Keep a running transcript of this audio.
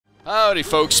Howdy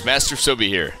folks, Master Sobi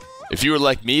here. If you were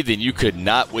like me, then you could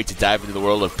not wait to dive into the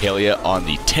world of Palia on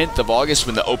the 10th of August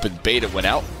when the open beta went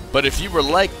out. But if you were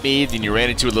like me, then you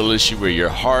ran into a little issue where your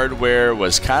hardware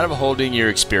was kind of holding your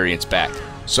experience back.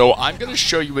 So I'm going to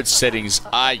show you what settings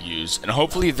I use, and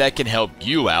hopefully that can help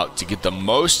you out to get the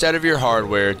most out of your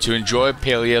hardware to enjoy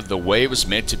Palia the way it was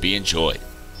meant to be enjoyed.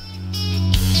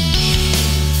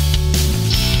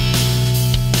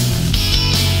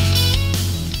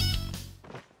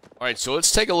 Alright, so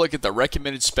let's take a look at the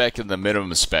recommended spec and the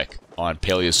minimum spec on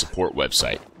Palia's support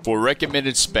website. For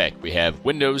recommended spec, we have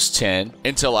Windows 10,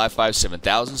 Intel i5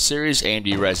 7000 series,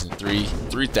 AMD Ryzen 3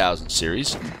 3000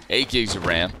 series, 8 gigs of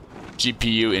RAM,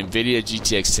 GPU NVIDIA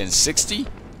GTX 1060,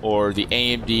 or the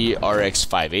AMD RX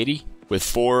 580 with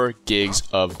 4 gigs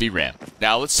of VRAM.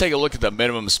 Now let's take a look at the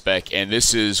minimum spec, and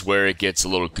this is where it gets a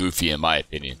little goofy in my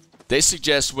opinion. They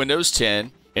suggest Windows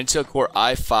 10, Intel Core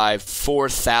i5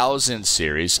 4000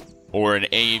 series, or an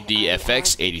AMD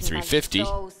FX 8350,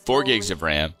 4 gigs of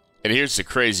RAM. And here's the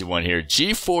crazy one here,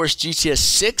 GeForce GTX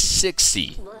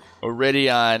 660, or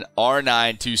Radeon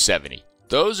R9 270.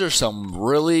 Those are some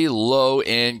really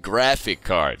low-end graphic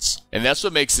cards. And that's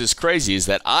what makes this crazy, is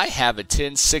that I have a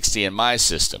 1060 in my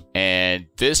system, and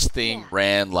this thing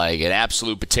ran like an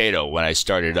absolute potato when I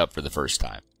started it up for the first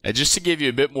time. And just to give you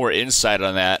a bit more insight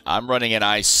on that, I'm running an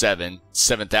i7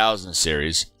 7000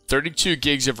 series, 32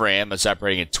 gigs of RAM that's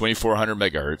operating at 2400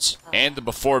 megahertz, and the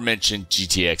before mentioned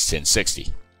GTX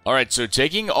 1060. Alright, so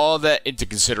taking all that into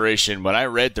consideration, when I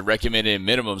read the recommended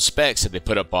minimum specs that they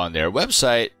put up on their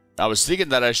website, I was thinking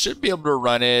that I should be able to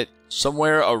run it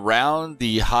somewhere around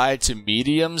the high to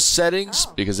medium settings,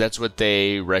 because that's what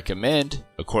they recommend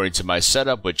according to my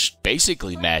setup, which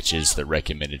basically matches the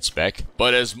recommended spec.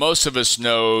 But as most of us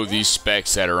know, these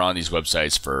specs that are on these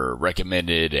websites for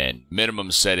recommended and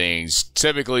minimum settings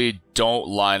typically don't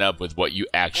line up with what you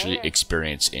actually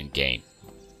experience in game.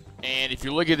 And if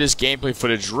you look at this gameplay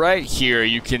footage right here,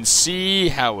 you can see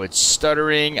how it's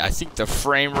stuttering. I think the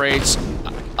frame rates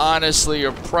honestly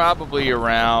are probably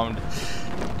around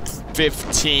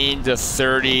 15 to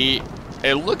 30.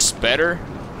 It looks better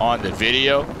on the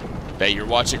video that you're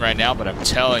watching right now, but I'm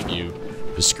telling you,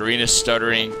 the screen is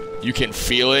stuttering. You can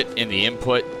feel it in the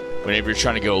input whenever you're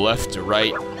trying to go left to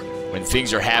right, when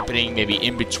things are happening maybe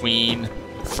in between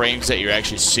frames that you're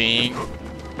actually seeing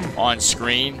on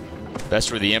screen. That's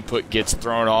where the input gets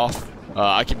thrown off.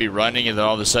 I could be running and then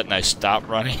all of a sudden I stop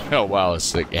running. Oh wow,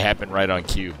 it's like it happened right on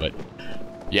cue. But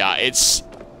yeah, it's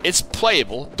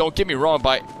playable. Don't get me wrong.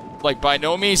 By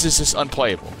no means is this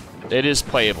unplayable. It is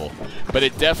playable, but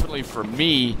it definitely for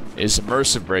me is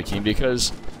immersive breaking,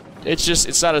 because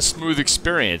it's not a smooth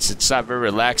experience. It's not very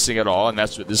relaxing at all, and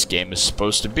that's what this game is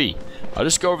supposed to be. I'll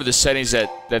just go over the settings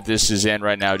that this is in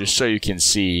right now, just so you can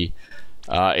see.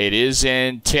 It is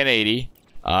in 1080.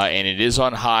 And it is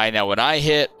on high. Now when I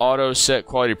hit auto set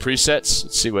quality presets,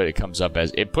 let's see what it comes up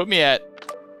as. It put me at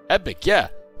epic, yeah.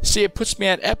 See, it puts me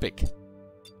at epic.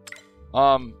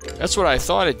 That's what I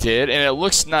thought it did, and it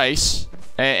looks nice.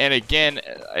 And again,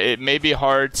 it may be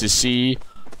hard to see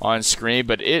on screen,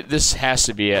 but this has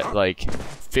to be at like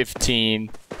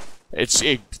 15. It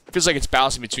feels like it's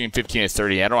bouncing between 15 and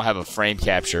 30. I don't have a frame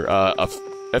capture, a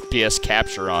FPS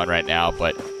capture on right now,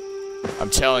 but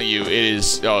I'm telling you, it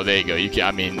is. Oh, there you go. You can.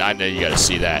 I mean, I know you got to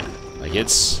see that. Like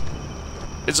it's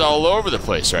all over the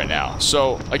place right now.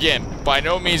 So again, by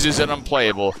no means is it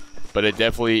unplayable, but it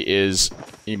definitely is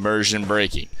immersion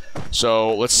breaking.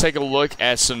 So let's take a look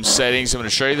at some settings. I'm going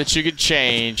to show you that you can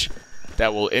change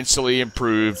that will instantly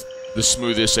improve the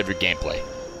smoothness of your gameplay.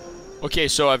 Okay,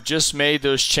 so I've just made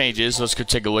those changes. Let's go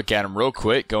take a look at them real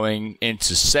quick. Going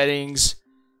into settings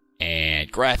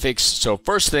and graphics. So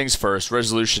first things first,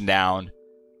 resolution down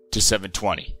to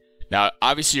 720. Now,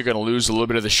 obviously, you're going to lose a little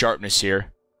bit of the sharpness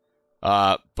here,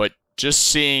 but just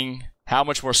seeing how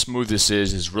much more smooth this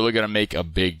is really going to make a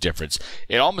big difference.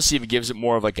 It almost even gives it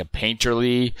more of like a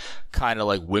painterly, kind of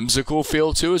like whimsical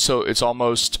feel to it. So it's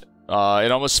almost,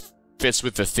 it almost fits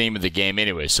with the theme of the game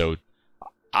anyway. So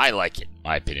I like it, in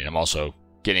my opinion. I'm also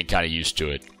getting kind of used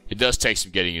to it. It does take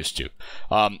some getting used to.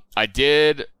 I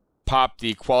did pop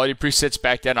the quality presets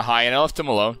back down to high, and I left them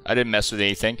alone. I didn't mess with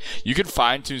anything. You can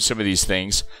fine-tune some of these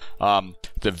things.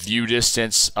 The view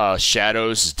distance,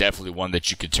 shadows is definitely one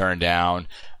that you could turn down.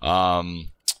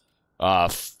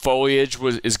 Foliage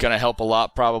is going to help a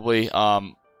lot, probably.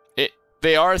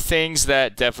 They are things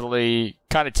that definitely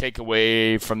kind of take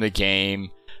away from the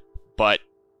game, but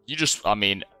you just, I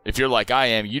mean, if you're like I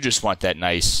am, you just want that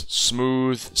nice,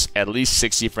 smooth, at least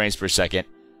 60 frames per second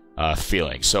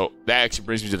feeling. So that actually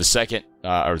brings me to the second,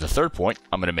 or the third point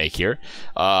I'm going to make here.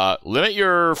 Limit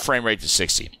your frame rate to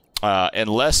 60.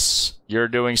 unless you're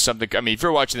doing something. I mean, if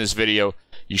you're watching this video,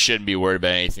 you shouldn't be worried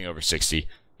about anything over 60.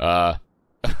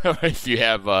 If you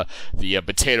have the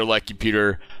potato-like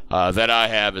computer that I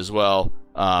have as well,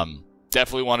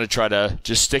 definitely want to try to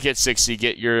just stick at 60.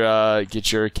 Get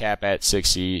your cap at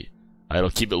 60. It'll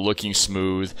keep it looking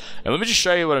smooth. And let me just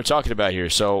show you what I'm talking about here.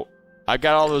 So I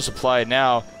got all those applied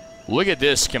now. Look at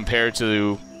this compared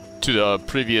to the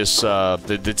previous the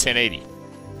 1080.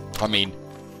 I mean,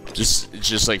 it's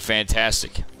just like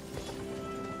fantastic.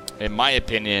 In my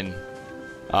opinion,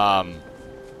 the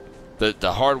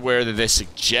hardware that they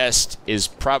suggest is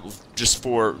probably just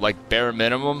for like bare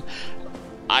minimum.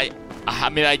 I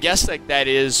mean, I guess like that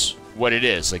is what it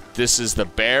is. Like, this is the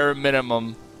bare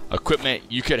minimum equipment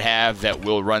you could have that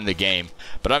will run the game.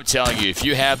 But I'm telling you, if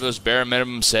you have those bare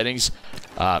minimum settings,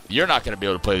 you're not going to be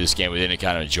able to play this game with any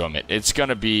kind of enjoyment. It's going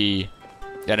to be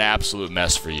an absolute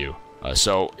mess for you.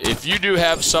 So if you do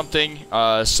have something,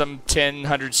 some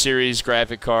 1000 series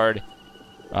graphic card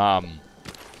from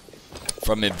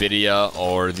NVIDIA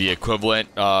or the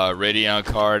equivalent Radeon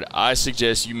card, I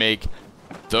suggest you make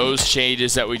those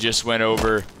changes that we just went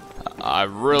over. I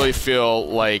really feel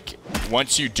like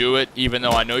once you do it, even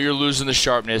though I know you're losing the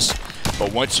sharpness,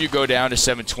 but once you go down to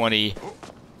 720,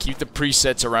 keep the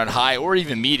presets around high or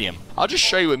even medium. I'll just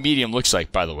show you what medium looks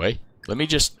like, by the way. Let me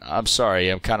just, I'm sorry,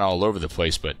 I'm kind of all over the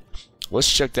place, but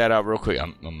let's check that out real quick.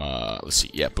 Let's see,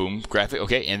 yeah, boom, graphic,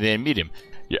 okay, and then medium.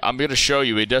 I'm going to show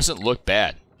you, it doesn't look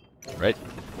bad, right?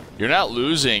 You're not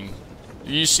losing.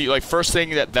 You see, like, first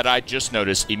thing that I just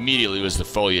noticed immediately was the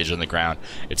foliage on the ground.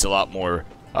 It's a lot more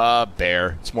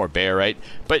bare. It's more bare, right?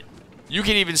 But you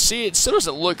can even see it still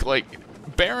doesn't look like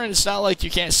barren. It's not like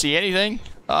you can't see anything.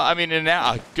 I mean, and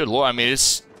now, good lord, I mean,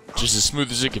 it's just as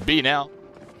smooth as it could be now.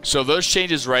 So those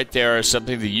changes right there are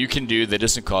something that you can do that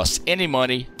doesn't cost any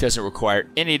money, doesn't require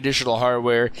any additional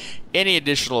hardware, any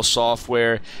additional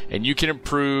software, and you can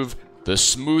improve the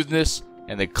smoothness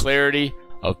and the clarity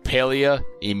of Palia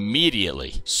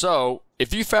immediately. So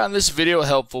if you found this video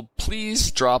helpful,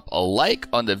 please drop a like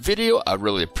on the video. I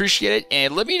really appreciate it.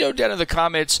 And let me know down in the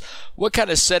comments what kind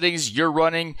of settings you're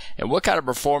running and what kind of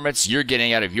performance you're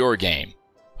getting out of your game.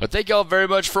 But thank you all very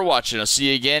much for watching. I'll see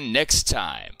you again next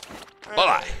time.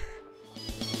 Bye-bye.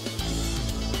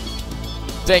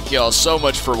 Thank you all so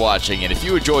much for watching, and if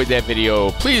you enjoyed that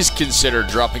video, please consider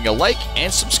dropping a like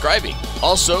and subscribing.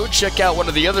 Also, check out one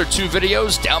of the other 2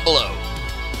 videos down below.